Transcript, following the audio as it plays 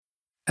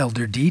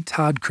Elder D.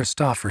 Todd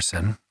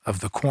Christofferson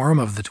of the Quorum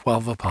of the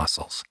 12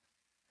 Apostles.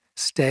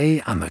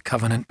 Stay on the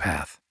covenant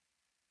path.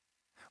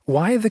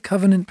 Why the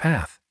covenant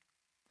path?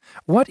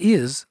 What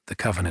is the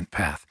covenant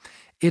path?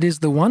 It is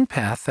the one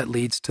path that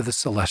leads to the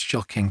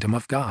celestial kingdom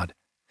of God.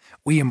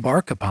 We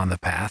embark upon the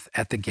path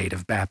at the gate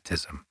of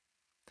baptism.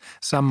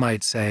 Some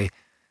might say,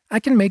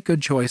 I can make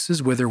good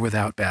choices with or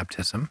without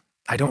baptism.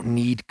 I don't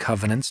need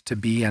covenants to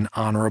be an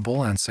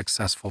honorable and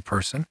successful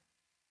person.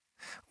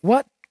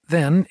 What,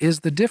 then,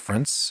 is the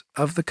difference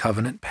of the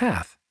covenant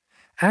path?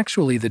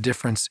 Actually, the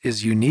difference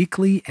is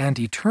uniquely and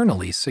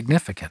eternally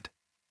significant.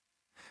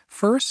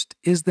 First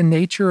is the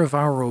nature of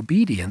our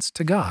obedience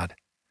to God.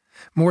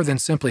 More than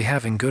simply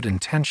having good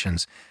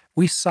intentions,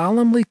 we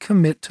solemnly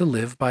commit to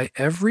live by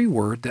every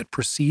word that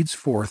proceeds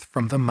forth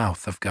from the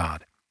mouth of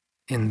God.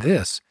 In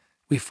this,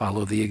 we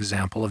follow the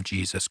example of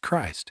Jesus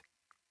Christ.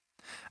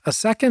 A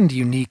second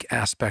unique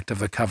aspect of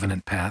the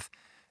covenant path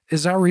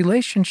is our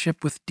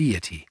relationship with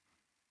deity.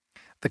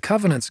 The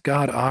covenants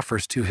God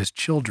offers to His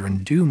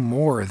children do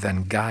more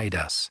than guide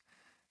us.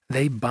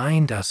 They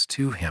bind us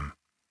to Him.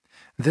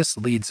 This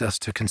leads us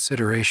to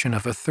consideration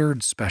of a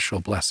third special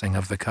blessing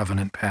of the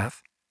covenant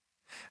path.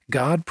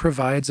 God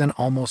provides an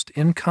almost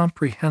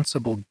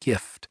incomprehensible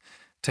gift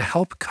to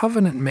help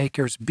covenant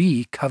makers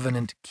be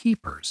covenant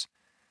keepers,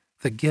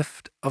 the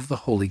gift of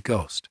the Holy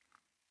Ghost.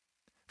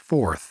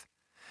 Fourth,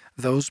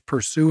 those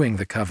pursuing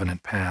the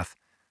covenant path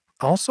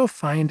also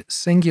find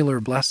singular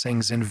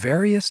blessings in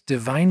various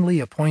divinely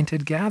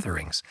appointed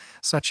gatherings,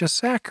 such as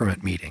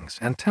sacrament meetings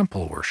and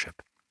temple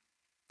worship.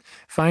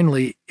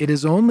 Finally, it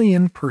is only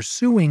in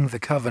pursuing the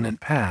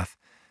covenant path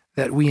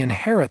that we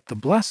inherit the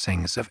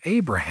blessings of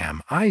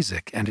Abraham,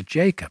 Isaac, and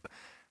Jacob,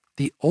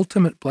 the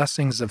ultimate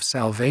blessings of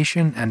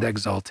salvation and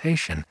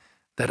exaltation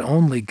that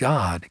only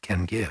God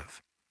can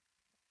give.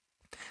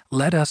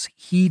 Let us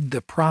heed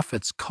the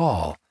prophet's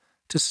call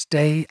to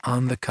stay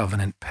on the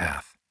covenant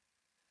path.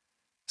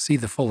 See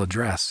the full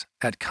address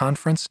at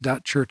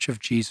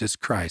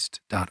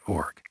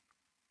conference.churchofjesuschrist.org.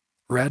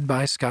 Read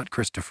by Scott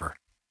Christopher.